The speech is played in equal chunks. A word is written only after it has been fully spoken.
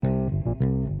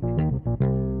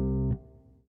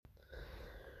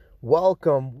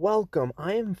Welcome.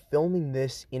 I am filming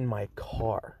this in my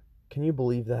car. Can you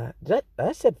believe that?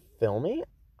 I said filming?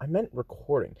 I meant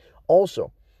recording.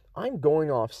 Also, I'm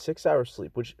going off 6 hours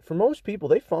sleep, which for most people,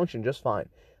 they function just fine.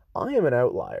 I am an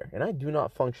outlier, and I do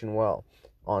not function well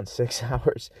on 6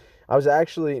 hours.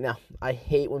 Now, I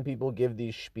hate when people give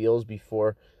these spiels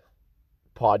before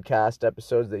podcast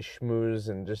episodes. They schmooze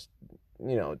and just,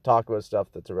 talk about stuff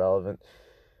that's irrelevant.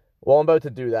 Well, I'm about to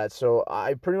do that. So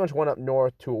I pretty much went up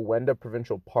north to Awenda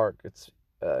Provincial Park. It's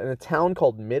in a town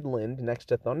called Midland next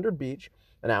to Thunder Beach,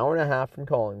 an hour and a half from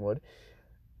Collingwood.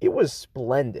 It was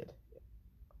splendid.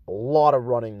 A lot of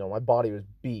running, though. My body was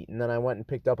beat. And then I went and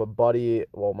picked up a buddy,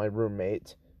 my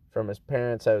roommate, from his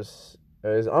parents' house,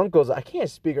 his uncle's. I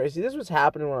can't speak right. See, this was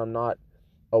happening when I'm not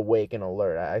awake and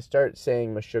alert. I start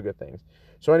saying Meshuggah things.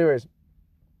 So anyways,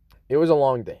 it was a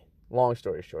long day. Long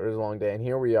story short, it was a long day, and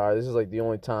here we are. This is like the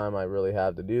only time I really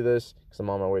have to do this because I'm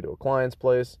on my way to a client's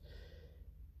place.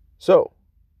 So,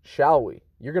 shall we?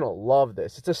 You're going to love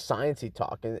this. It's a sciencey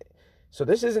talk. And so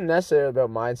this isn't necessarily about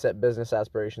mindset, business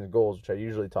aspirations, goals, which I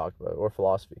usually talk about, or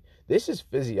philosophy. This is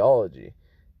physiology.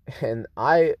 And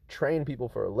I train people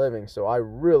for a living, so I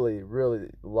really, really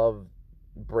love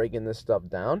breaking this stuff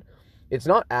down. It's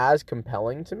not as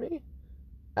compelling to me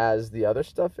as the other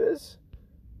stuff is,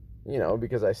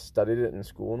 because I studied it in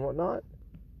school and whatnot.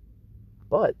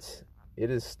 But it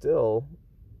is still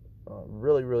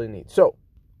really, really neat. So,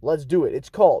 let's do it. It's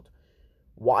called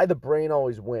Why the Brain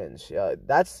Always Wins.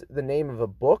 That's the name of a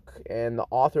book, and the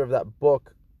author of that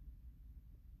book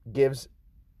gives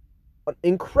an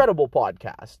incredible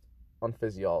podcast on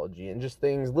physiology and just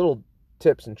things, little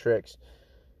tips and tricks.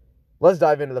 Let's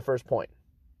dive into the first point.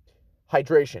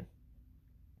 Hydration.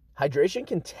 Hydration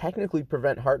can technically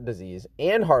prevent heart disease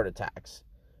and heart attacks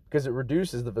because it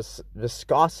reduces the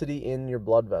viscosity in your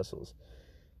blood vessels.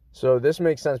 So this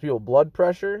makes sense. People, blood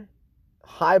pressure,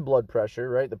 high blood pressure,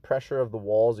 right? The pressure of the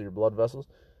walls of your blood vessels,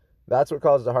 that's what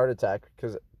causes a heart attack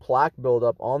because plaque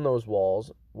buildup on those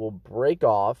walls will break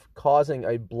off, causing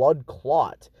a blood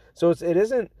clot. So it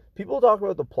isn't, people talk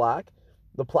about the plaque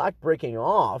breaking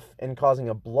off and causing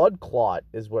a blood clot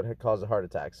is what caused a heart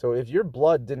attack. So if your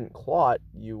blood didn't clot,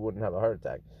 you wouldn't have a heart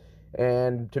attack.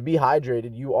 And to be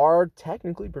hydrated, you are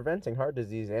technically preventing heart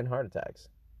disease and heart attacks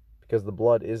because the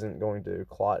blood isn't going to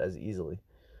clot as easily.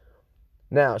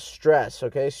 Now, stress,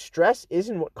 okay? Stress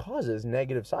isn't what causes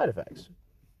negative side effects.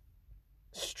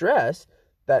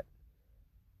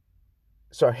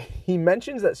 He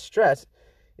mentions that stress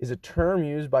is a term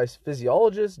used by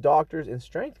physiologists, doctors, and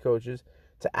strength coaches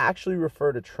to actually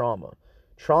refer to trauma.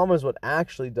 Trauma is what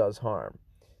actually does harm.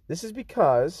 This is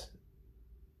because,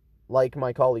 like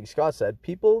my colleague Scott said,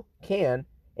 people can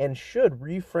and should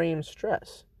reframe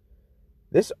stress.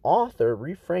 This author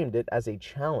reframed it as a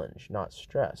challenge, not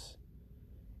stress.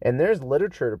 And there's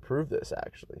literature to prove this,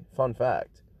 actually. Fun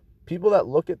fact. People that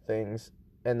look at things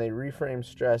and they reframe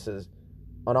stress as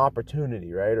an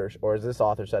opportunity, right? Or as this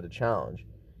author said, a challenge,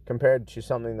 compared to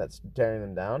something that's tearing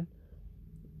them down,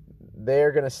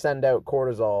 they're going to send out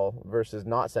cortisol versus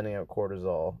not sending out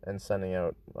cortisol and sending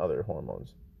out other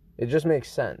hormones. It just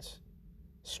makes sense.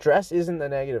 Stress isn't the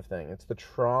negative thing. It's the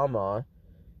trauma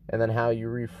and then how you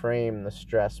reframe the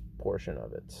stress portion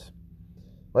of it.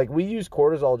 Like, we use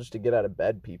cortisol just to get out of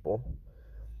bed, people.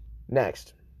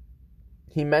 Next,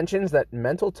 he mentions that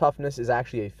mental toughness is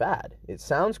actually a fad. It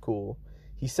sounds cool.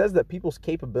 He says that people's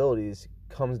capabilities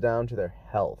comes down to their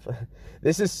health.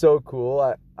 This is so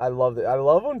cool. I love it. I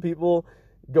love when people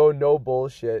go no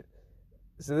bullshit.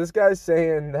 So this guy's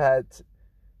saying that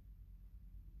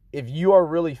if you are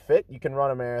really fit, you can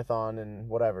run a marathon and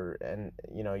whatever, and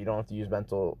you don't have to use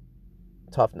mental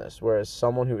toughness. Whereas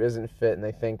someone who isn't fit and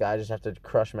they think I just have to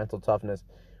crush mental toughness,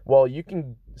 well, you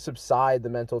can subside the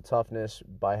mental toughness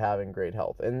by having great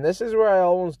health. And this is where I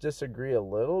almost disagree a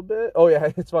little bit. Oh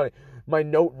yeah, it's funny. My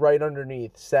note right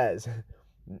underneath says,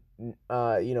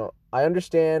 I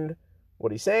understand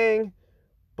what he's saying,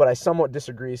 but I somewhat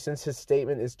disagree since his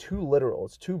statement is too literal.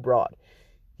 It's too broad.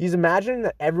 He's imagining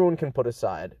that everyone can put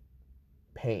aside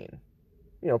pain,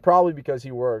 probably because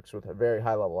he works with very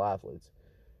high-level athletes.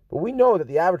 But we know that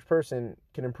the average person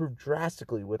can improve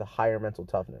drastically with a higher mental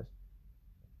toughness.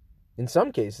 In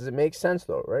some cases, it makes sense,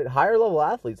 though, right? Higher-level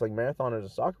athletes like marathoners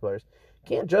and soccer players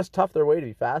can't just tough their way to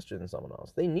be faster than someone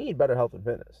else. They need better health and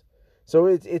fitness. So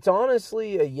it's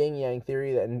honestly a yin-yang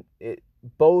theory, that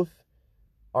both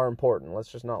are important.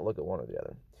 Let's just not look at one or the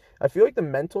other. I feel like the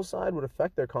mental side would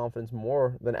affect their confidence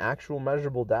more than actual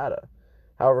measurable data.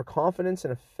 However, confidence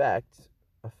and affect,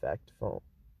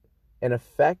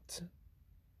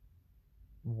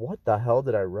 what the hell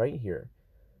did I write here?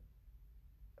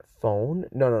 Phone?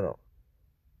 No.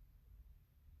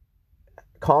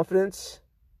 Confidence.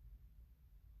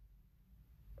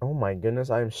 Oh my goodness,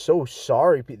 I am so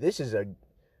sorry. This is a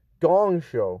gong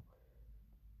show.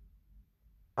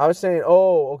 I was saying,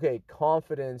 okay,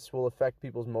 confidence will affect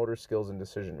people's motor skills and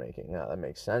decision making. Yeah, that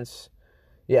makes sense.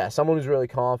 Yeah, someone who's really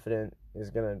confident is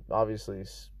going to obviously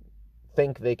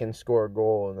think they can score a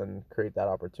goal and then create that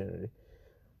opportunity.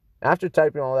 After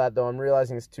typing all that, though, I'm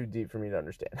realizing it's too deep for me to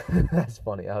understand. That's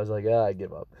funny. I was like, I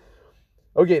give up.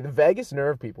 Okay, the vagus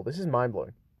nerve, people. This is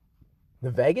mind-blowing. The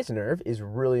vagus nerve is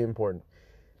really important.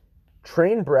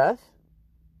 Train breath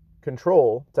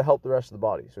control to help the rest of the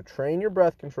body. So train your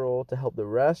breath control to help the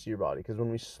rest of your body. Because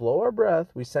when we slow our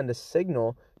breath, we send a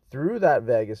signal through that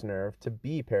vagus nerve to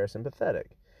be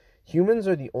parasympathetic. Humans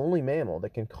are the only mammal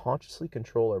that can consciously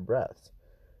control our breaths.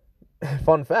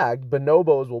 Fun fact,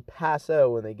 bonobos will pass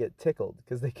out when they get tickled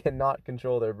because they cannot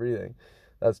control their breathing.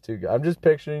 That's too good. I'm just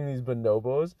picturing these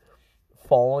bonobos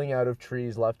falling out of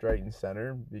trees left, right, and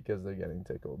center because they're getting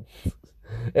tickled.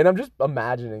 And I'm just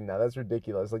imagining that. That's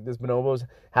ridiculous. Like, this bonobo's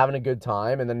having a good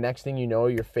time, and the next thing you know,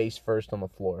 you're face first on the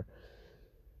floor.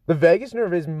 The vagus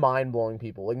nerve is mind-blowing,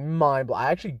 people. Like, mind-blowing.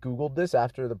 I actually Googled this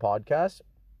after the podcast.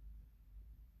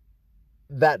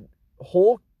 That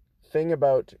whole thing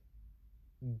about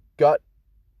gut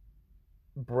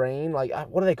brain, like,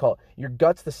 what do they call it? Your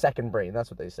gut's the second brain.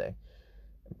 That's what they say.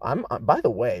 By the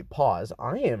way, pause.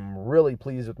 I am really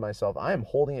pleased with myself. I am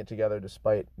holding it together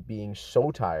despite being so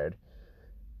tired.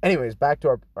 Anyways, back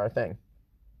to our thing.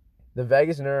 The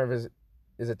vagus nerve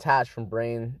is attached from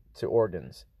brain to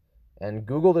organs. And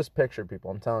Google this picture,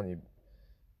 people. I'm telling you.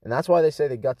 And that's why they say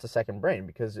the gut's the second brain.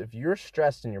 Because if you're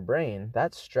stressed in your brain,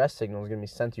 that stress signal is going to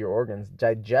be sent to your organs.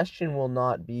 Digestion will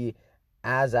not be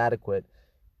as adequate.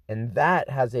 And that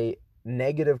has a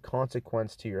negative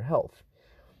consequence to your health.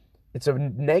 It's a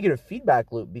negative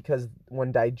feedback loop because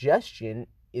when digestion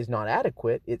is not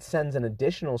adequate, it sends an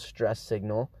additional stress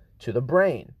signal to the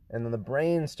brain. And then the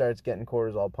brain starts getting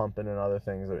cortisol pumping and other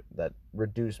things that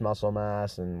reduce muscle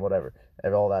mass and whatever,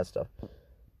 and all that stuff.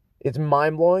 It's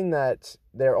mind-blowing that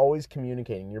they're always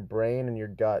communicating. Your brain and your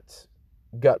gut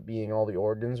being all the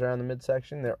organs around the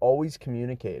midsection, they're always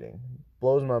communicating.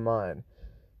 Blows my mind.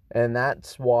 And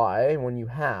that's why when you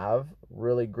have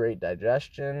really great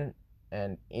digestion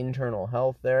and internal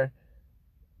health there,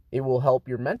 it will help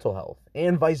your mental health,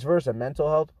 and vice versa. Mental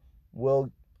health will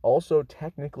also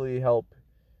technically help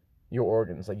your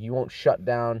organs. Like, you won't shut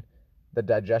down the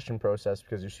digestion process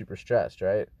because you're super stressed,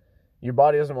 right? Your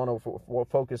body doesn't want to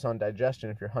focus on digestion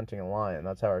if you're hunting a lion.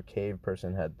 That's how our cave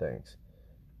person head thinks.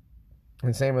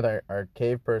 And same with our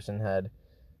cave person head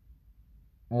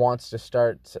wants to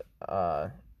start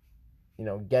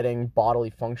getting bodily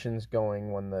functions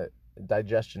going when the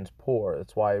digestion's poor.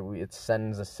 That's why it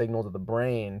sends a signal to the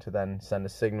brain to then send a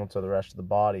signal to the rest of the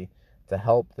body to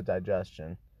help the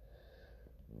digestion.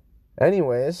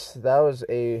 Anyways, that was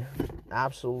a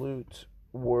absolute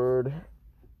word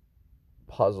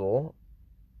puzzle.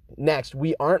 Next,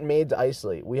 we aren't made to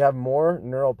isolate. We have more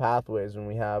neural pathways when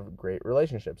we have great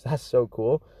relationships. That's so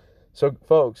cool. So,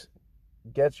 folks,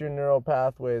 get your neural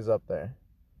pathways up there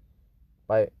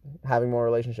by having more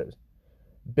relationships.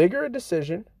 Bigger a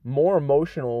decision, more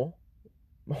emotional.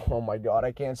 Oh my God,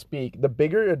 I can't speak. The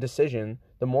bigger a decision,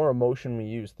 the more emotion we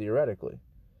use, theoretically.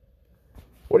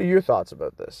 What are your thoughts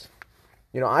about this?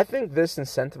 I think this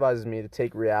incentivizes me to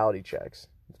take reality checks,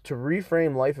 to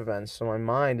reframe life events so my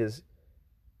mind is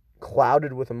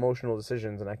clouded with emotional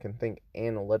decisions and I can think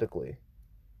analytically.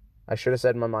 I should have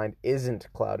said my mind isn't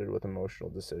clouded with emotional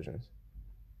decisions.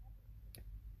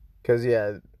 Because,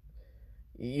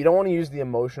 you don't want to use the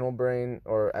emotional brain,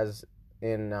 or as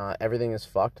in Everything is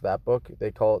Fucked, that book,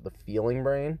 they call it the feeling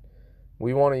brain.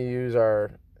 We want to use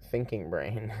our thinking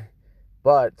brain.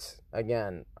 But,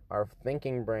 again, our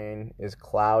thinking brain is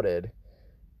clouded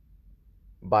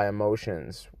by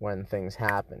emotions when things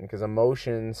happen. Because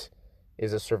emotions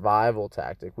is a survival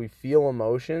tactic. We feel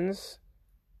emotions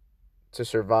to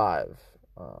survive.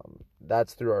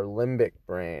 That's through our limbic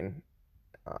brain,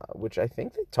 which I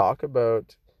think they talk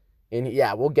about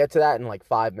we'll get to that in like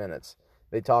 5 minutes.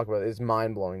 They talk about it. It's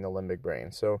mind-blowing, the limbic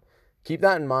brain. So keep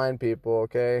that in mind, people,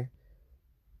 okay?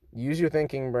 Use your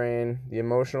thinking brain. The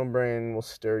emotional brain will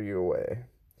stir you away.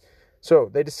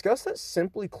 So they discuss that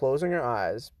simply closing our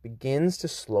eyes begins to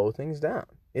slow things down.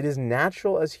 It is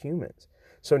natural as humans.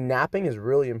 So napping is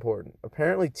really important.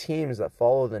 Apparently, teams that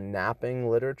follow the napping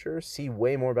literature see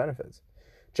way more benefits.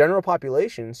 General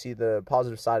population see the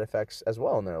positive side effects as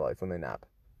well in their life when they nap.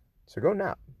 So go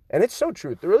nap. And it's so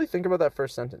true. Really think about that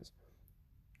first sentence.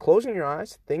 Closing your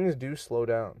eyes, things do slow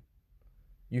down.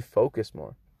 You focus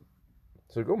more.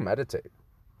 So go meditate.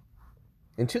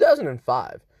 In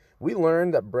 2005, we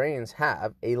learned that brains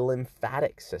have a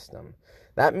lymphatic system.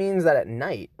 That means that at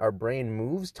night, our brain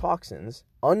moves toxins,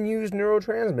 unused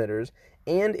neurotransmitters,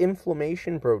 and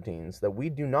inflammation proteins that we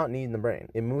do not need in the brain.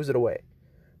 It moves it away.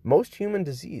 Most human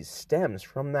disease stems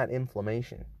from that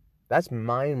inflammation. That's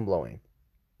mind-blowing.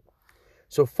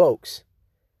 So folks,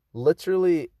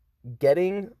 literally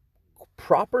getting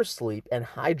proper sleep and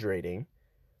hydrating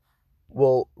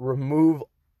will remove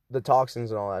the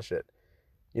toxins and all that shit.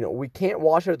 We can't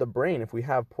wash out the brain if we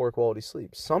have poor quality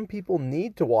sleep. Some people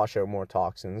need to wash out more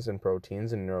toxins and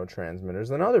proteins and neurotransmitters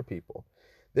than other people.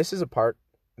 This is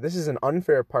an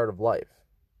unfair part of life.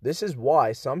 This is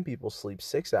why some people sleep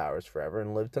 6 hours forever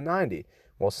and live to 90,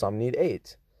 while some need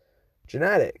 8.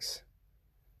 Genetics.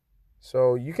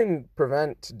 So you can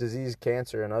prevent disease,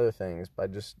 cancer, and other things by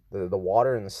just the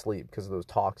water and the sleep, because of those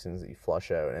toxins that you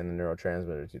flush out and the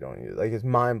neurotransmitters you don't use. It's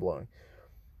mind-blowing.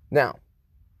 Now,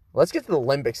 let's get to the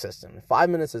limbic system. 5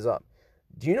 minutes is up.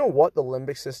 Do you know what the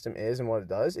limbic system is and what it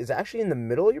does? It's actually in the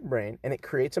middle of your brain, and it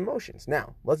creates emotions.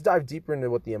 Now, let's dive deeper into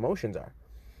what the emotions are.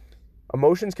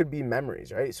 Emotions could be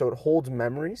memories, right? So it holds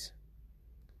memories,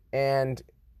 and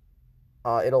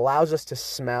it allows us to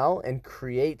smell and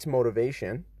create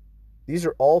motivation. These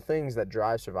are all things that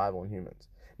drive survival in humans.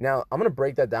 Now, I'm going to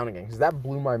break that down again, because that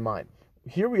blew my mind.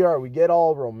 Here we are, we get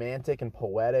all romantic and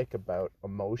poetic about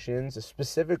emotions,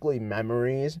 specifically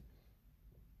memories.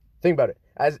 Think about it.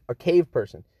 As a cave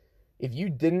person, if you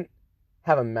didn't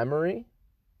have a memory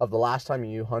of the last time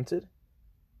you hunted,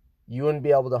 you wouldn't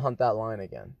be able to hunt that lion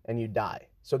again, and you die.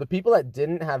 So the people that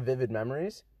didn't have vivid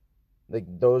memories,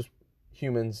 those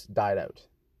humans died out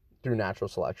through natural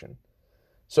selection.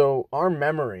 So our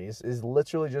memories is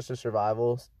literally just a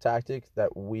survival tactic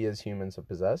that we as humans have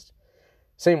possessed.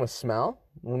 Same with smell.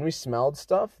 When we smelled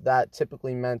stuff, that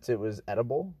typically meant it was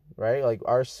edible, right?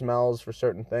 Our smells for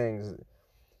certain things.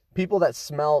 People that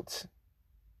smelt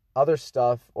other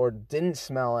stuff or didn't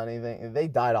smell anything, they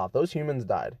died off. Those humans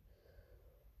died.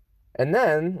 And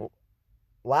then,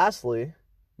 lastly,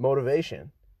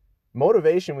 motivation.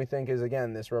 Motivation, we think, is,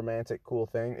 again, this romantic, cool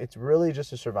thing. It's really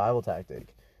just a survival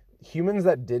tactic. Humans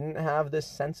that didn't have this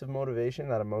sense of motivation,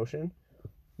 that emotion,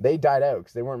 they died out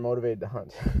because they weren't motivated to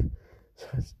hunt.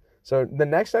 So the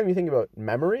next time you think about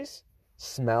memories,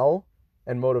 smell,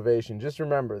 and motivation, just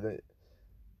remember that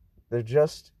they're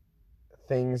just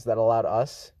things that allowed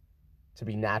us to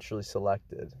be naturally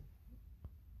selected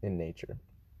in nature.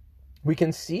 We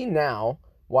can see now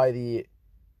why the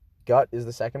gut is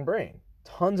the second brain.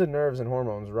 Tons of nerves and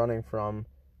hormones running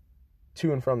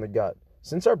to and from the gut.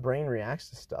 Since our brain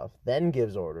reacts to stuff, then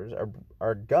gives orders,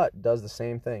 our gut does the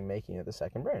same thing, making it the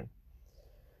second brain.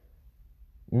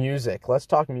 Music. Let's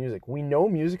talk music. We know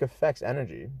music affects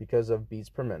energy because of beats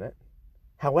per minute.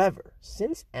 However,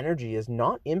 since energy is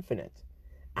not infinite,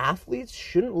 athletes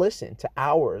shouldn't listen to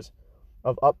hours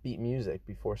of upbeat music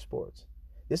before sports.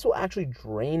 This will actually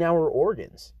drain our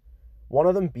organs. One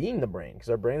of them being the brain, because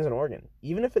our brain is an organ,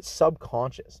 even if it's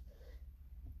subconscious.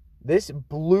 This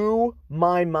blew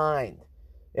my mind.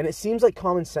 And it seems like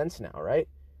common sense now, right?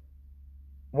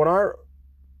 When our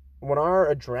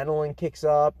adrenaline kicks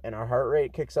up and our heart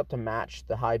rate kicks up to match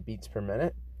the high beats per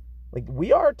minute,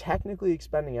 we are technically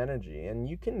expending energy, and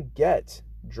you can get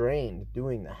drained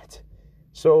doing that.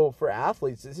 So for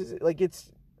athletes,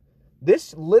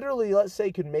 this literally, let's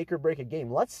say, could make or break a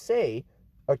game. Let's say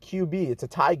a QB, it's a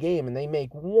tie game, and they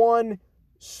make one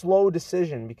slow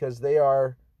decision because they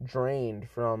are drained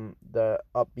from the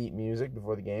upbeat music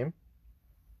before the game.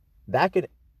 That could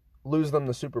lose them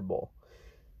the Super Bowl.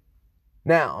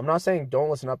 Now, I'm not saying don't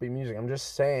listen to upbeat music. I'm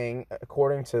just saying,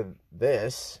 according to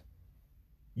this,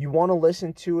 you want to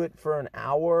listen to it for an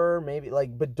hour, maybe,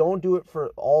 but don't do it for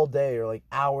all day or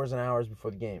hours and hours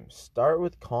before the game. Start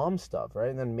with calm stuff, right?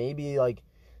 And then maybe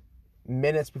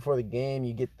minutes before the game,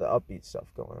 you get the upbeat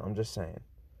stuff going. I'm just saying.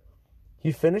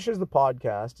 He finishes the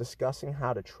podcast discussing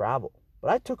how to travel.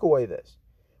 But I took away this.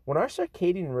 When our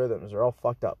circadian rhythms are all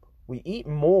fucked up, we eat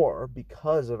more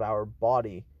because of our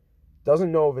body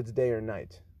doesn't know if it's day or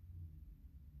night.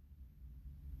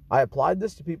 I applied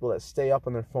this to people that stay up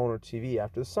on their phone or TV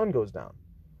after the sun goes down.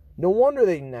 No wonder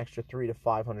they eat an extra 300 to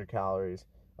 500 calories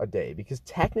a day, because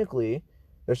technically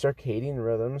their circadian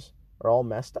rhythms are all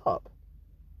messed up.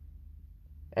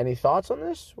 Any thoughts on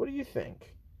this? What do you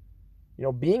think?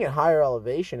 Being at higher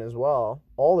elevation as well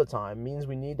all the time means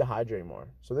we need to hydrate more.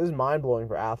 So this is mind-blowing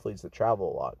for athletes that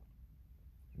travel a lot.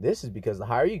 This is because the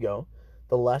higher you go,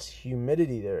 the less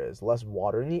humidity there is, less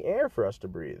water in the air for us to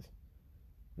breathe.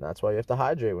 And that's why you have to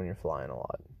hydrate when you're flying a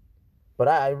lot. But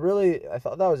I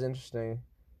thought that was interesting.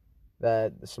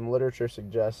 that some literature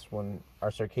suggests when our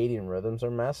circadian rhythms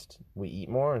are messed, we eat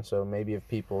more. And so maybe if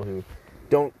people who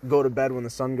don't go to bed when the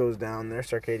sun goes down, their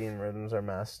circadian rhythms are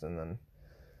messed, and then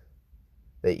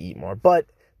they eat more. But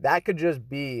that could just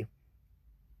be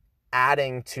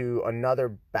adding to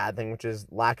another bad thing, which is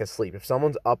lack of sleep. If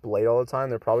someone's up late all the time,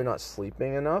 they're probably not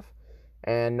sleeping enough.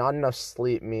 And not enough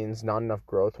sleep means not enough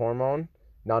growth hormone,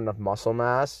 not enough muscle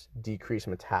mass, decreased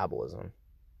metabolism.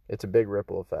 It's a big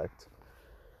ripple effect.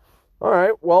 All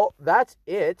right, well, that's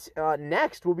it.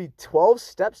 Next will be 12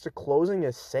 steps to closing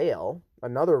a sale.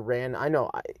 Another I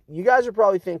know, you guys are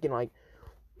probably thinking, like,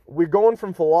 we're going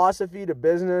from philosophy to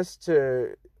business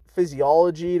to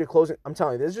physiology to closing. I'm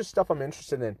telling you, this is just stuff I'm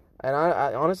interested in. And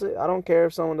I honestly, I don't care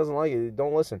if someone doesn't like it.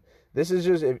 Don't listen. This is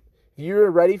just, if you're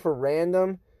ready for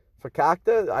random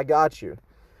fakakta, I got you.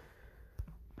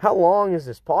 How long is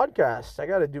this podcast? I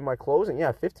got to do my closing.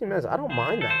 Yeah, 15 minutes. I don't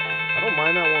mind that. I don't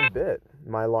mind that one bit.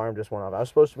 My alarm just went off. I was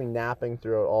supposed to be napping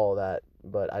throughout all of that,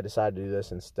 but I decided to do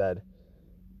this instead.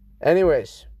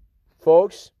 Anyways,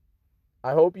 folks,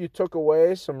 I hope you took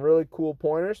away some really cool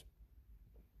pointers,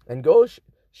 and go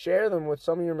share them with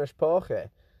some of your mishpache.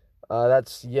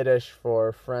 That's Yiddish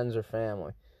for friends or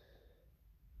family.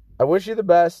 I wish you the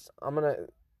best. I'm going to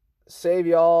save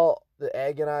y'all the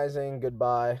agonizing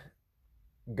goodbye.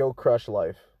 Go crush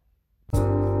life.